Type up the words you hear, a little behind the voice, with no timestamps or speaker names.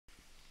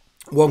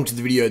Welcome to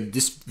the video.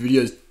 This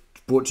video is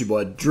brought to you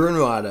by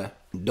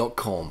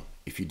Durianrider.com.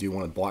 If you do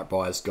want a bike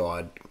buyer's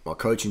guide, my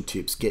coaching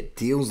tips, get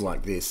deals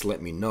like this,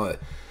 let me know.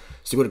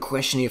 So we've got a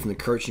question here from the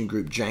coaching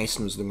group.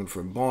 Jason was looking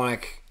for a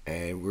bike,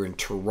 and we're in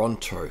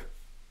Toronto,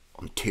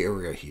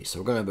 Ontario here. So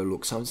we're going to have a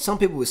look. Some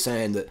people were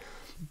saying that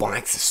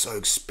bikes are so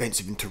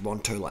expensive in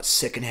Toronto, like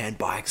secondhand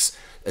bikes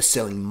are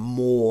selling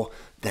more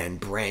than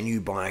brand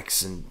new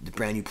bikes and the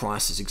brand new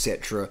prices,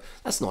 etc.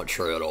 That's not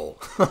true at all.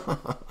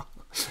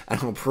 And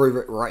I'll prove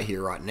it right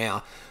here, right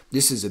now.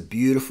 This is a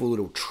beautiful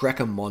little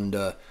Trekker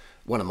Monda,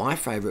 one of my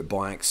favorite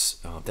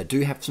bikes. They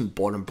do have some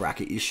bottom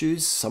bracket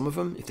issues, some of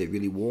them, if they're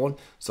really worn.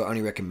 So I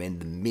only recommend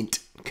the mint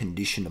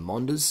condition of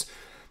Mondas.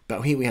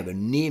 But here we have a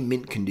near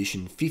mint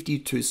condition,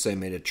 52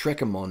 centimeter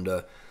Trekker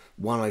Monda,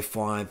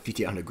 105,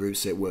 5800 group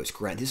set, works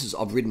great.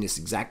 I've ridden this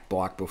exact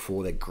bike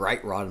before. They're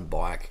great riding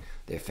bike.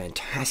 They're a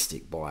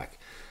fantastic bike.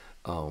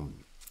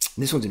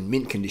 This one's in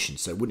mint condition,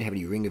 so it wouldn't have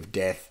any ring of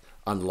death.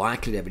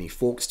 Unlikely to have any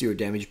fork steerer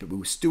damage, but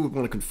we still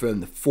want to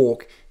confirm the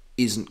fork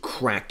isn't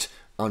cracked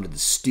under the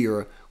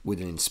steerer with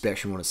an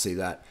inspection. We want to see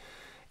that.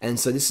 And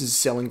so this is was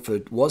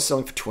selling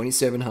for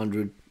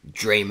 2,700,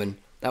 dreaming.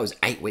 That was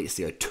 8 weeks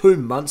ago, 2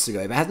 months ago.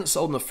 If it hasn't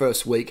sold in the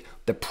first week,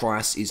 the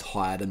price is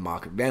higher than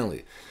market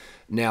value.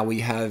 Now we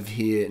have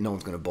here, no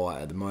one's going to buy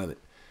it at the moment.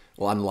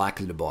 Well,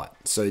 unlikely to buy it.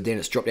 So then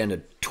it's dropped down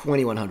to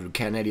 2,100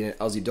 Canadian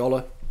Aussie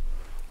dollar.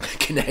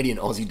 Canadian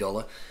Aussie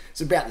dollar.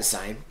 It's about the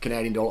same.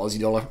 Canadian dollar, Aussie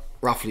dollar,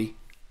 roughly,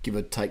 give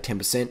or take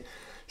 10%.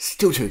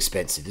 Still too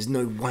expensive. There's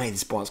no way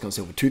this bike's going to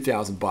sell for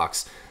 2,000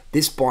 bucks.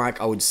 This bike,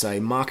 I would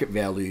say, market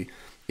value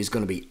is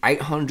going to be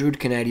 800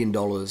 Canadian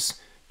dollars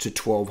to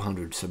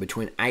 1,200. So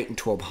between 8 and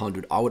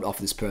 1,200, I would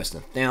offer this person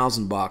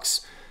 1,000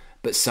 bucks.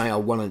 But say I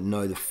want to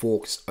know the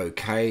fork's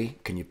okay.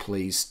 Can you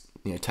please,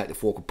 take the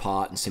fork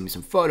apart and send me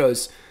some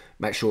photos?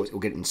 Make sure it will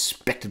get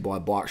inspected by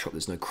a bike shop.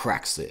 There's no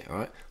cracks there, all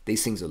right?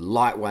 These things are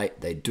lightweight.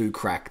 They do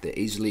crack. They're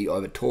easily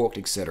over-torqued,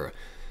 etc.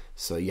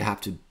 So you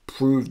have to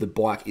prove the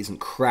bike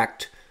isn't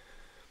cracked.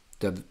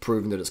 They've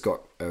proven that it's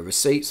got a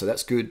receipt, so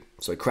that's good.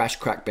 So crash,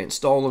 crack, bent,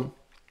 stolen.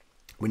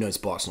 We know this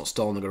bike's not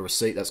stolen. They've got a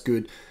receipt. That's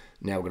good.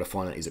 Now we're going to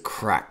find out, is it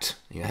cracked?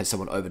 Has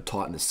someone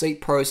over-tightened the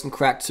seat post and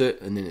cracked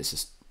it? And then it's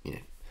just,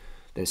 then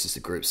it's just a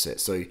group set.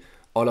 So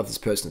I'd offer this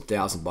person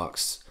 1,000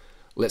 bucks.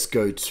 Let's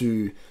go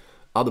to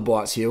other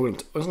bikes here. I'm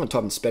just going to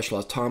type in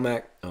Specialized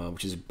Tarmac,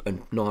 which is a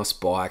nice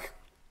bike.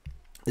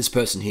 This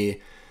person here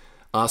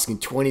asking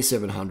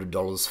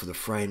 $2,700 for the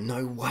frame.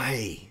 No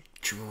way.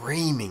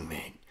 Dreaming,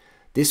 man.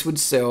 This would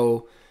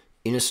sell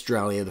in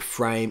Australia. The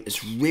frame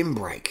is rim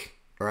brake.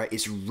 All right,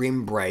 it's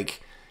rim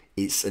brake.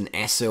 It's an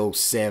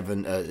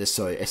SL7.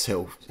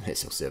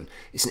 SL7.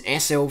 It's an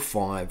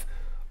SL5.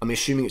 I'm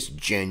assuming it's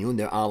genuine.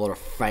 There are a lot of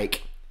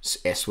fake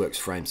S-Works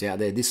frames out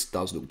there. This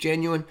does look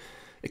genuine.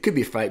 It could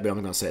be a fake, but I'm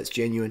not going to say it's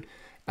genuine.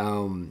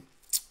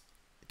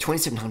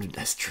 2,700,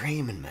 that's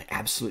dreaming, mate.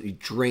 Absolutely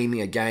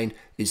dreaming. Again,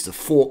 is the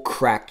fork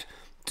cracked?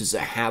 Does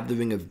it have the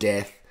ring of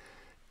death?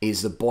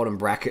 Is the bottom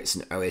brackets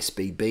an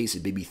OSBB? So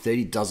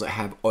BB30. Does it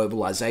have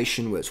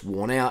ovalization where it's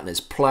worn out and there's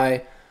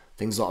play?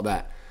 Things like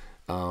that.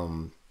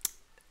 Frame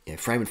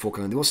and fork.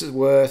 What's it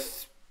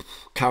worth?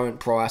 Current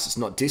price. It's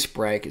not disc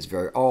brake. It's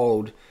very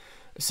old.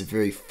 It's a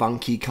very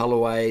funky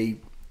colorway.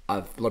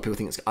 A lot of people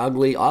think it's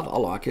ugly. I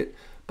like it,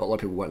 but a lot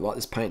of people won't like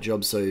this paint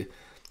job. So I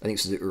think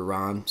it's the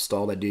Iran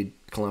style they did,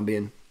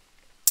 Colombian.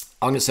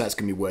 I'm going to say it's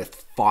going to be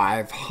worth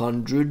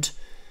 500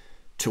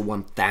 to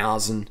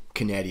 1,000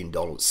 Canadian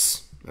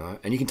dollars. Right?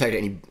 And you can take it to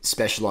any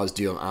Specialized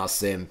deal and ask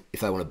them if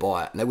they want to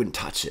buy it. And they wouldn't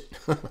touch it.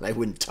 They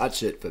wouldn't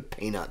touch it for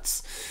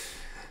peanuts.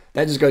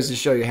 That just goes to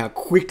show you how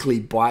quickly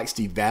bikes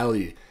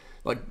devalue.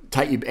 Like,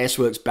 take your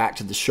S-Works back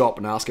to the shop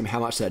and ask them how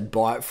much they'd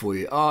buy it for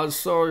you. Oh,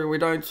 sorry, we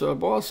don't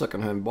buy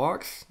second-hand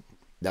bikes.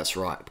 That's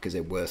right, because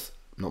they're worth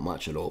not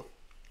much at all.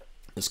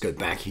 Let's go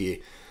back here.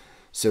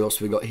 So what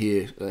else we got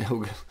here?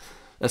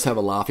 Let's have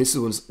a laugh.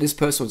 This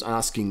person was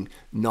asking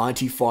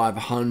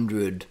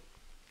 9,500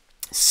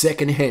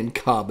 second-hand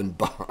carbon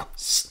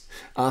bars.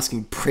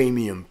 Asking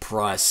premium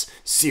price,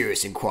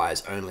 serious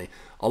inquiries only.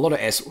 A lot of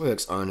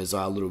S-Works owners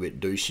are a little bit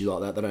douchey like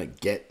that. They don't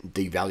get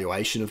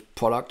devaluation of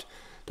product.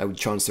 They would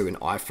try and sell an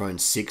iPhone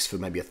 6 for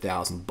maybe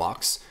 1,000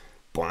 bucks.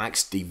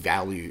 Bikes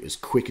devalue as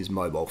quick as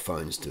mobile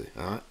phones do,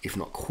 all right? If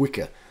not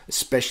quicker,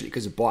 especially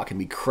because a bike can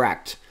be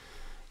cracked,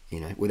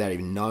 without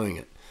even knowing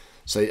it.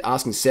 So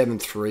asking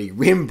 7.3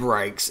 rim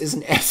brakes is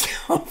an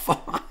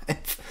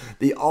SL5,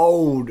 the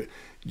old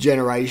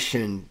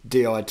generation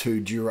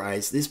Di2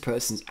 Dura-Ace. This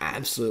person's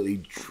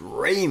absolutely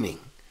dreaming.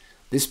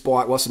 This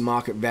bike, what's the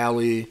market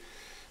value?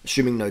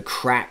 Assuming no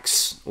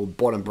cracks or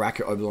bottom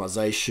bracket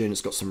ovalization.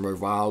 It's got some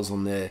Rovals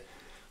on there.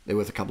 They're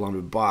worth a couple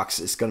 $100.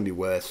 It's going to be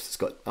worth.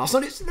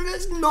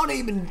 It's not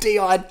even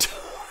Di2.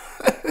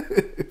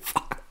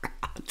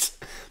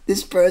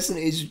 This person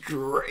is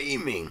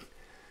dreaming.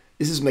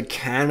 This is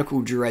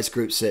mechanical Dura-Ace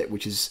group set,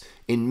 which is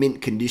in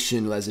mint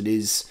condition as it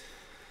is.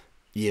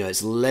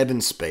 It's 11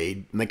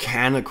 speed,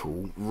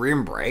 mechanical,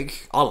 rim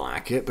brake. I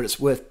like it, but it's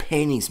worth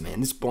pennies,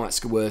 man. This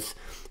bike's worth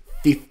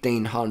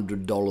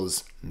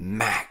 $1,500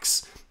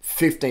 max.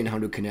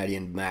 1,500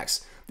 Canadian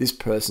max. This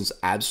person's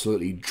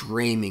absolutely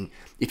dreaming.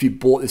 If you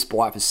bought this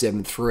bike for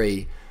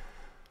 7.3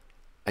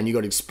 and you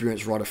got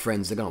experienced rider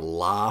friends, they're going to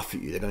laugh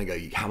at you. They're going to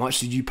go, how much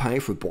did you pay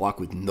for a bike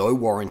with no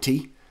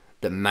warranty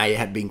that may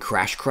have been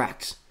crash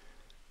cracked?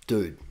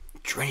 Dude,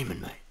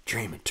 dreaming, mate.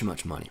 Dreaming. Too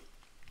much money.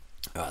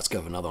 All right, let's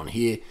go for another one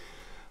here.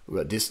 We've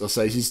got this. Let's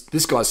say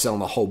this guy's selling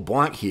the whole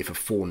bike here for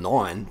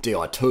 4.9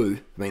 Di2.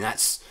 I mean,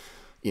 that's,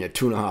 you know,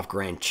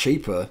 $2.5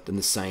 cheaper than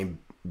the same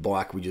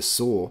bike we just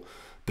saw,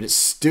 but it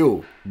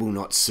still will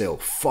not sell.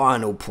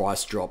 Final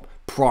price drop.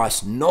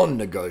 Price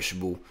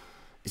non-negotiable.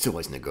 It's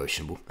always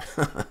negotiable.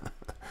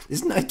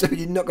 There's no, dude,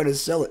 you're not going to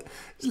sell it.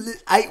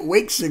 8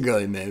 weeks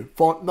ago, man.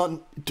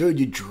 Dude,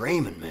 you're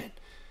dreaming, man.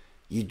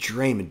 You're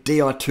dreaming.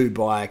 Di2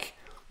 bike,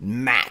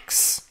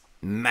 max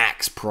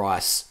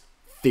price,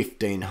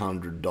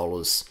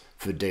 $1,500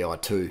 for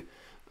Di2.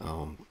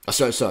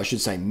 So I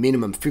should say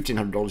minimum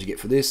 $1,500 you get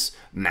for this.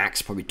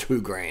 Max probably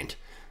 $2,000.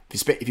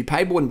 If you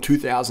pay more than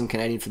 2,000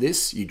 Canadian for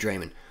this, you're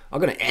dreaming. I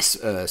got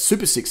an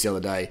Super 6 the other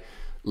day,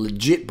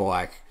 legit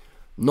bike,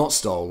 not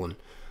stolen,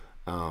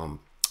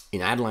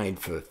 in Adelaide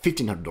for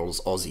 $1,500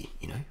 Aussie,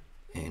 you know,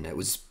 and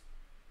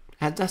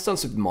that's done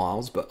some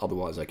miles, but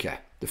otherwise okay.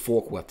 The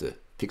fork, we'll have to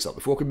fix up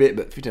the fork a bit,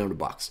 but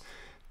 $1,500.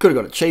 Could have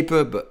got it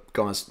cheaper, but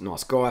guy's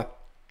nice guy.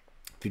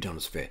 $1,500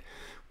 is fair.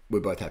 We're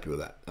both happy with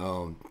that.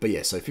 But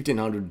yeah, so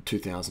 $1,500,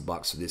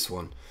 $2,000 for this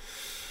one.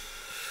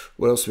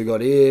 What else we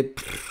got here?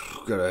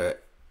 Got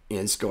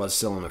this guy's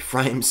selling a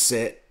frame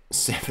set.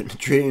 7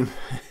 dreaming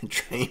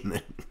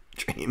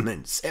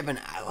 7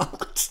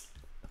 hours.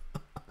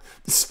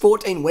 This is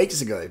 14 weeks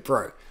ago,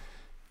 bro.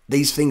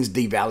 These things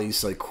devalue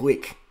so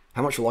quick.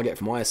 How much will I get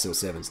for my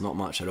SL7s? Not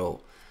much at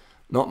all.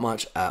 Not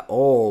much at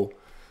all.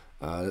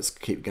 Let's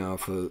keep going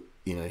for,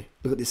 you know,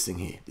 look at this thing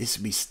here. This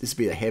would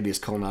be the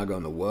heaviest Colnago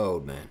in the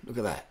world, man. Look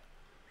at that.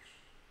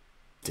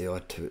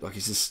 Di2, like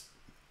it's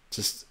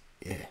just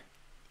yeah,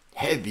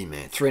 heavy,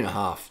 man.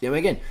 3.5. You know,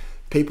 again,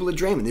 people are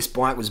dreaming. This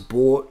bike was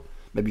bought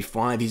maybe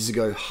 5 years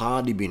ago,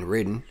 hardly been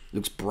ridden,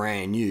 looks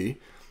brand new,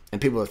 and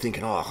people are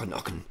thinking, oh, I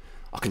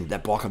can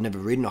that bike I've never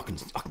ridden, I can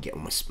get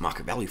almost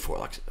market value for it.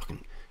 Like I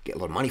can get a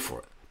lot of money for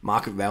it.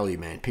 Market value,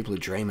 man. People are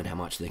dreaming how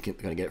much they're going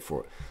to get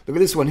for it. Look at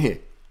this one here,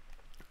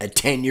 a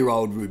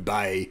 10-year-old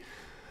Roubaix,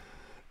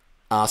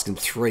 asking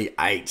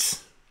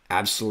 3.8.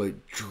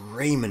 Absolute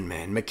dreaming,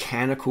 man.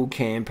 Mechanical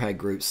cam pad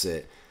group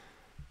set.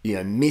 You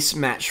know,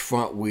 mismatched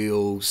front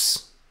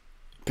wheels,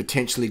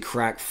 potentially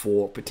cracked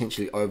fork,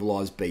 potentially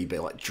ovalized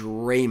BB. Like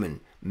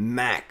dreaming.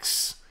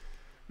 Max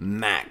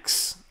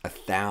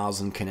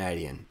 1,000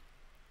 Canadian.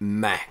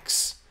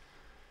 Max.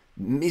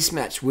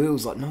 Mismatched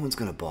wheels, like no one's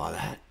going to buy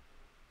that.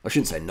 I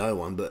shouldn't say no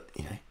one, but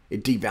you know,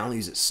 it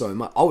devalues it so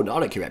much. I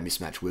don't care about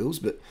mismatched wheels,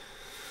 but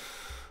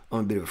I'm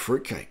a bit of a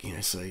fruitcake, you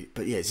know. So,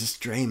 but yeah, it's just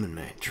dreaming,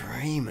 man.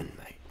 Dreaming,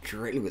 mate.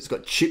 Look, it's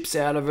got chips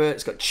out of it.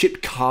 It's got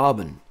chipped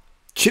carbon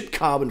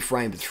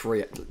frame for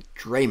 3.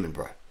 Dreaming,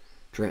 bro.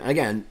 Dreaming.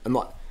 Again, I'm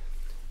not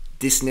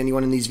dissing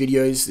anyone in these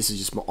videos. This is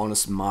just my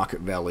honest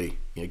market value.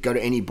 You know, go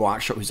to any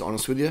bike shop who's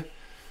honest with you.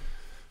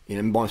 You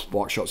know, most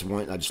bike shops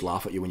won't. They just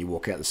laugh at you when you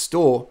walk out the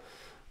store.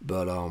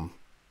 But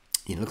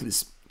you know, look at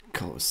this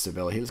color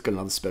Cervelo here. Let's got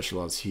another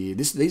Specialized here.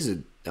 These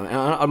are. I mean,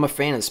 I'm a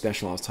fan of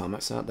Specialized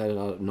Tarmacs. They're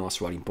a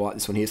nice riding bike.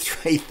 This one here,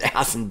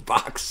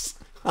 $3,000.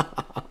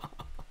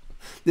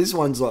 This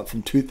one's like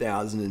from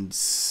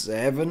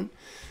 2007.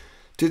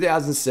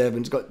 2007.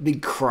 It's got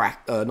big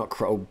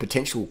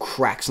potential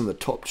cracks on the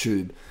top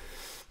tube.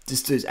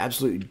 This dude's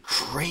absolutely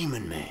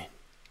dreaming, man.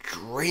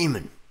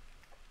 Dreaming.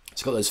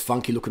 It's got those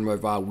funky looking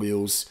Rovar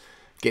wheels.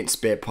 Getting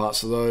spare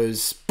parts for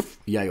those.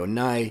 Yay or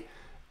nay.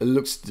 It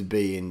looks to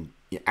be in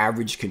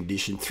average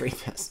condition.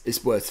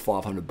 It's worth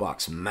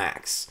 $500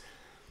 max.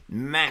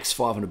 Max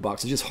 $500.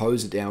 I just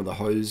hose it down with the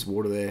hose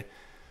water there.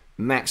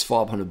 Max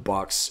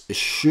 $500,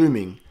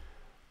 assuming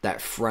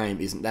that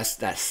frame isn't.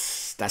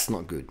 That's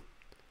not good.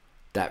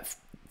 That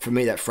for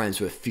me, that frame's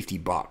worth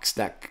 $50.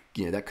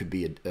 That could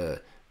be a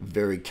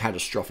very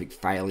catastrophic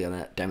failure on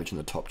that damage on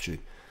the top tube.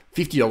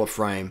 $50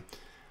 frame.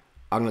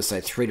 I'm gonna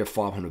say $300 to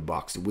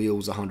 $500. The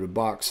wheels $100,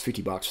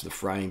 $50 for the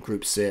frame.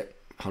 Group set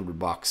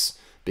 $100.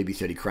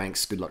 BB30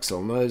 cranks. Good luck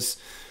selling those.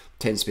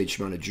 10-speed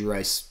Shimano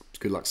Durace.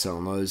 Good luck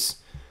selling those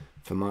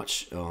for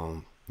much.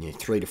 $300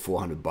 to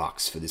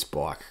 $400 for this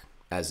bike.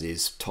 As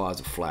is, tires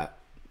are flat.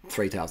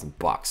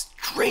 $3,000.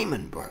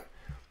 Dreaming, bro.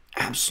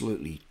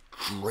 Absolutely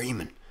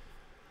dreaming.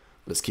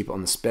 Let's keep it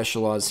on the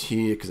Specialized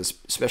here because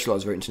Specialized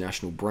is a very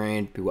international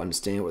brand. People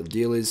understand what the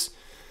deal is.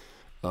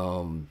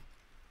 Got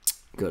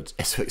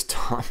SX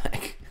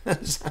Tarmac.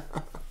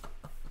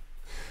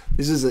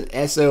 This is an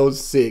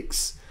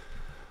SL6.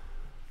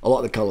 I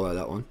like the color of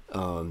that one.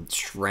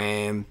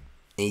 SRAM,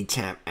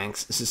 ETAP,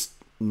 Anx. It's just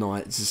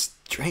nice. It's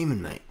just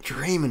dreaming, mate.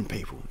 Dreaming,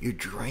 people. You're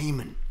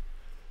dreaming.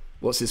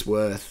 What's this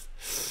worth?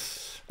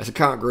 As a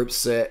current group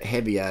set,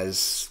 heavy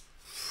as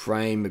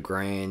frame,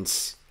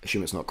 $1,000.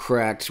 Assume it's not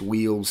cracked.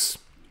 Wheels,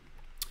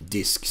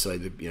 disc, so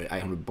the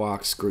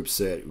 $800. Group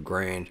set,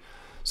 $1,000.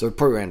 So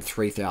probably around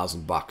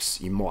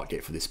 $3,000. You might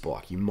get for this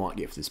bike.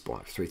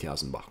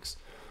 $3,000.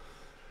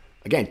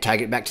 Again,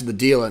 take it back to the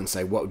dealer and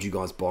say, what would you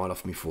guys buy it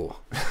off me for?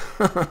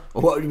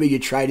 What would be your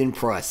trade-in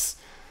price?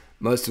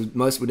 Most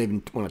wouldn't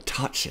even want to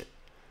touch it.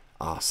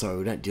 So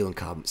we don't deal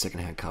in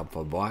second-hand carbon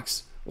fiber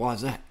bikes. Why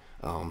is that?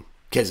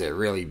 Because they're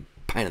really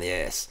pain in the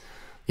ass.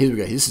 Here we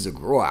go. This is a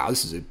wow.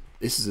 This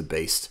is a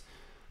beast.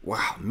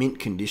 Wow, mint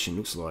condition.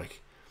 Looks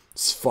like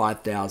it's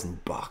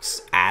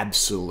 $5,000.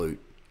 Absolute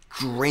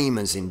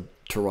dreamers in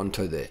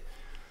Toronto there.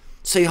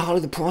 See, Harley,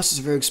 the prices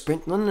are very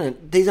expensive. No.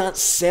 These aren't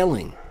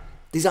selling.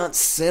 These aren't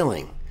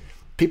selling.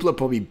 People are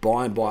probably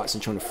buying bikes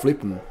and trying to flip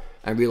them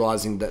and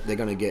realizing that they're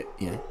going to get,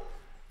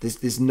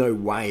 there's no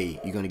way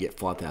you're going to get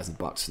 $5,000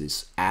 for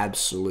this.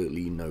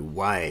 Absolutely no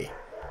way.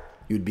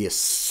 You'd be a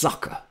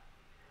sucker.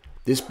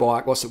 This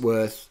bike, what's it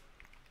worth?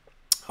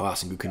 Oh,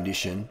 it's in good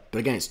condition. But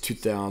again, it's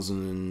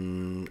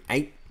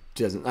 2008,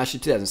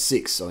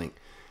 2006, I think.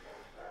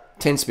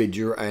 10-speed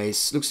Dura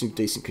Ace. Looks in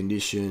decent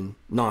condition.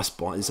 Nice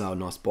bike. This is a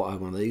nice bike. I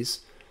have one of these.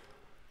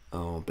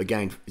 But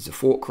again, it's a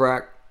fork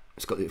crack.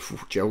 It's got the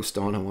Gerald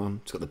Steiner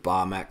one. It's got the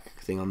bar mac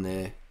thing on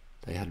there.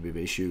 They had a bit of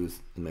an issue with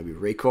maybe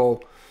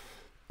recall.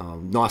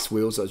 Nice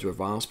wheels. Those were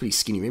advanced. Pretty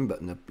skinny rim,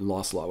 but in a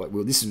nice lightweight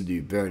wheel. This would be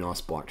a very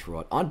nice bike to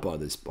ride. I'd buy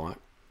this bike.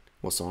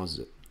 What size is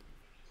it?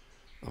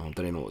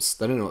 They don't know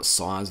what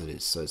size it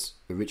is. So it's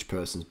a rich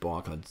person's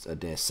bike, I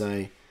dare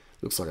say.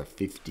 Looks like a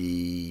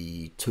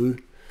 52.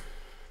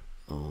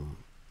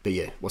 But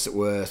yeah, what's it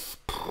worth?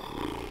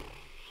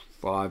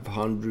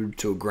 500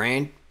 to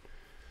 $1,000.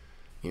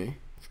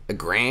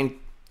 $1,000.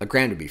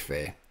 $1,000 would be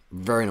fair.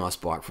 Very nice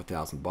bike for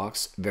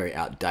 $1,000. Very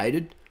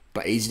outdated,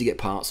 but easy to get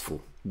parts for.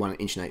 1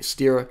 inch and 8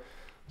 steerer,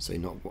 so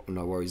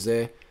no worries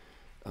there.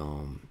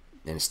 And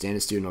a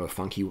standard steerer, not a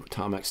funky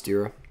tarmac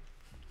steerer.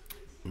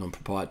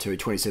 Non-proprietary,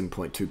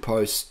 27.2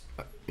 posts.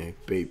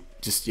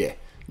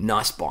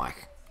 Nice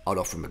bike. I'd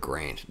offer him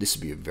 $1,000. This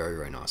would be a very,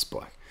 very nice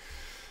bike.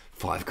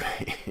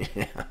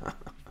 $5,000.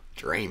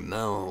 Dream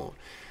on.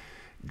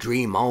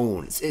 Dream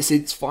on. It's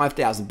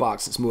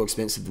 $5,000. It's more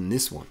expensive than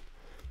this one,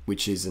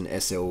 which is an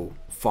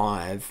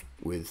SL5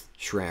 with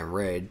SRAM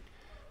red.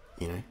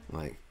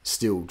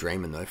 Still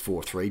dreaming though.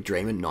 4.3,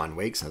 dreaming. 9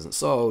 weeks, hasn't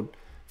sold.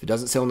 If it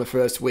doesn't sell in the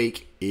first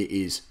week, it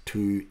is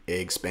too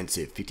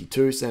expensive.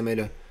 52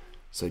 centimeter.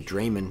 So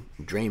dreaming.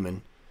 Here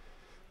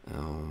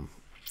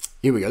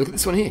we go. Look at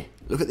this one here.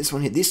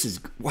 This is,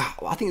 wow.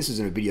 I think this was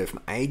in a video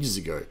from ages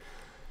ago.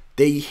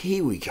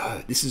 Here we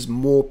go. This is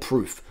more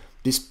proof.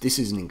 This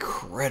is an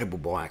incredible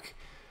bike.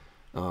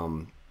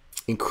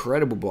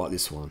 Incredible bike,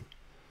 this one.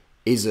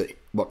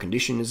 What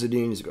condition is it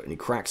in? Has it got any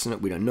cracks in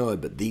it? We don't know,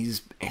 but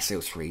these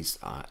SL3s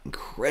are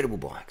incredible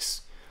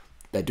bikes.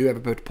 They do have a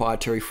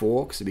proprietary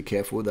fork, so be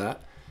careful with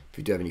that. If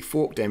you do have any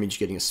fork damage,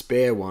 getting a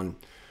spare one,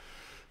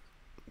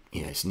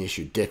 it's an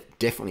issue.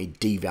 Definitely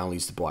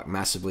devalues the bike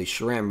massively.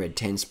 SRAM red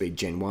 10-speed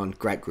Gen 1,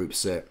 great group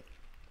set.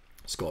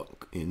 It's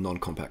got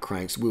non-compact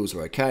cranks. Wheels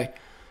are okay.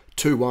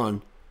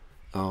 2.1,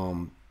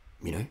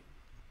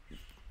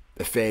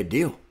 a fair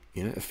deal.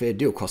 A fair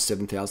deal. Cost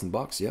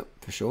 $7,000. Yep,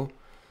 for sure.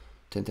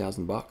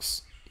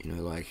 $10,000.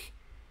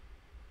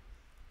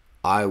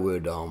 I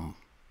would,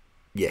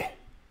 yeah.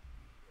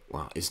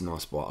 Wow, it's a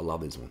nice bike. I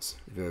love these ones.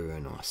 Very,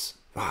 very nice.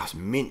 Wow, it's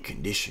mint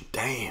condition.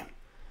 Damn.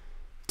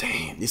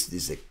 This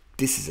is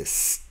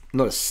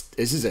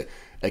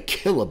a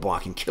killer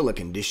bike in killer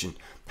condition.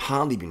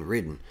 Hardly been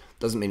ridden.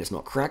 Doesn't mean it's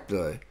not cracked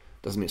though.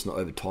 Doesn't mean it's not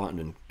over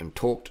tightened and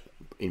torqued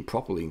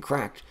improperly and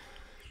cracked.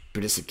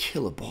 But it's a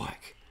killer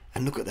bike.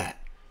 And look at that.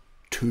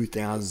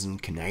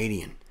 2,000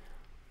 Canadian.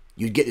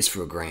 You'd get this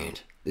for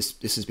 $1,000.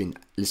 This has been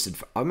listed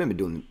for, I remember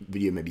doing the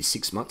video maybe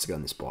 6 months ago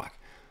on this bike.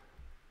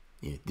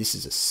 Yeah, this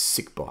is a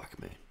sick bike,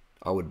 man.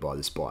 I would buy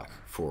this bike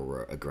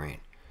for $1,000.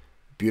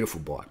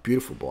 Beautiful bike.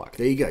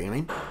 There you go, you know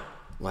what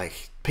I mean?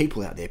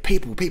 People out there,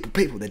 people,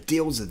 the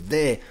deals are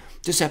there.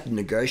 Just have to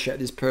negotiate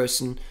with this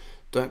person.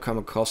 Don't come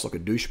across like a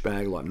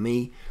douchebag like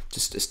me.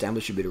 Just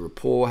establish a bit of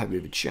rapport, have a bit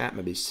of a chat,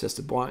 maybe test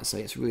the bike and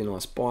say, it's a really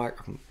nice bike.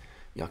 I can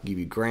give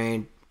you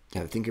 $1,000.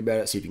 Have a think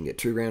about it, see if you can get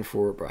 $2,000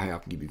 for it, but hey, I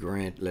can give you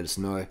 $1,000, let us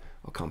know,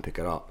 I'll come pick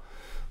it up.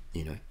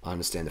 I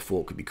understand the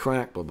fork could be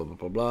cracked, blah, blah, blah,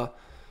 blah, blah.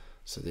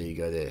 So there you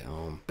go there.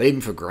 But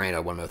even for $1,000, I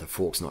want to know if the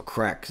fork's not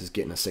cracked, because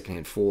getting a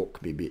second-hand fork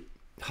could be a bit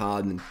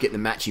hard, and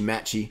getting the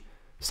matchy,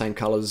 same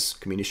colours,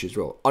 can be an issue as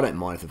well. I don't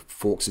mind if the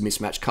forks are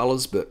mismatched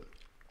colours, but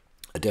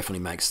it definitely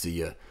makes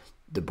the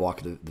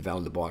bike, the value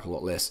of the bike a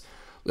lot less.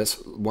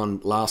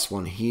 Last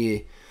one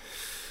here.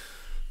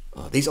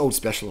 These old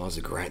Specialized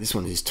are great. This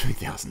one is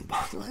 $2,000.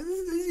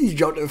 You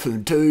dropped it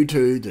from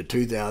 $2,200 to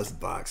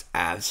 $2,000.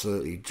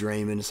 Absolutely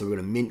dreaming. So we've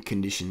got a mint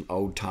condition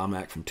old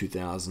tarmac from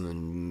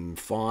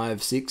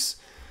 2005, 6,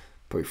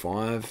 probably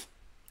 5.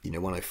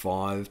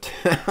 105.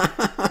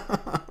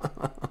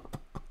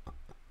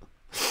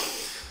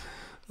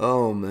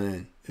 Oh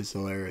man, it's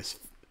hilarious.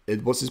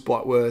 What's this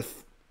bike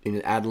worth? In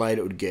Adelaide,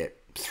 it would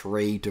get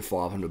 $300 to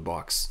 $500.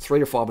 $300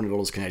 to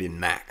 $500 Canadian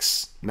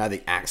max.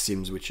 Mavic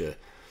Axioms, which are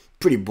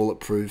pretty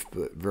bulletproof,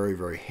 but very,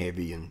 very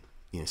heavy and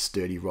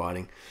sturdy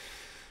riding.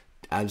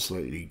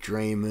 Absolutely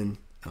dreaming.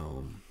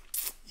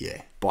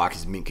 Yeah, bike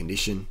is mint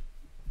condition.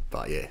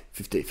 But yeah,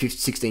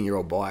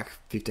 16-year-old bike,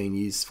 15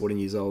 years, 14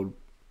 years old,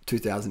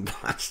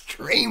 $2,000,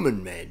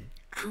 dreaming, man,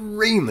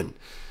 dreaming.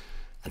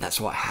 And that's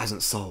why it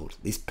hasn't sold.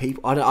 These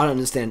people, I don't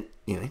understand,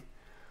 you know.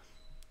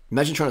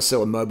 Imagine trying to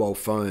sell a mobile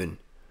phone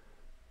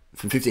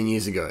from 15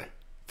 years ago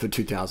for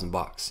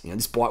 $2,000. You know,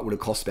 this bike would have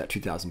cost about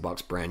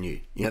 $2,000 brand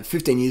new. You know,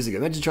 15 years ago.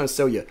 Imagine trying to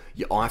sell your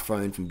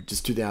iPhone from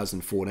just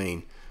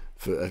 2014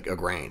 for a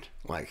grand.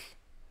 Like,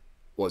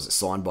 was it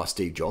signed by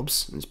Steve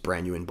Jobs and it's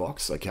brand new in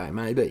box? Okay,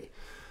 maybe.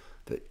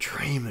 But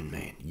dreaming,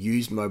 man.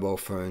 Used mobile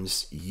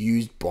phones,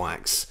 used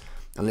bikes,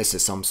 unless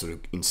there's some sort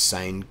of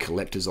insane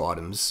collector's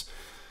items,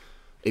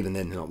 even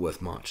then they're not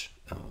worth much,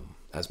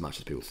 as much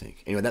as people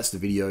think. Anyway, that's the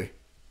video.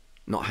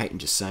 Not hating,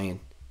 just saying.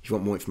 If you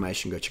want more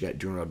information, go check out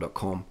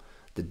Durianrider.com.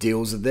 The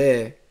deals are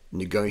there.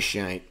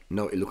 Negotiate.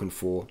 Know what you're looking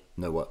for.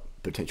 Know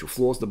what potential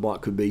flaws the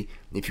bike could be.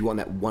 And if you want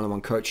that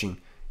one-on-one coaching,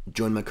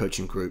 join my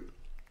coaching group.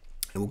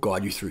 It will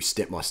guide you through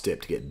step by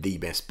step to get the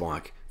best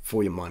bike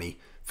for your money,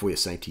 for your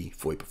safety,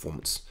 for your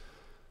performance.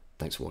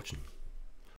 Thanks for watching.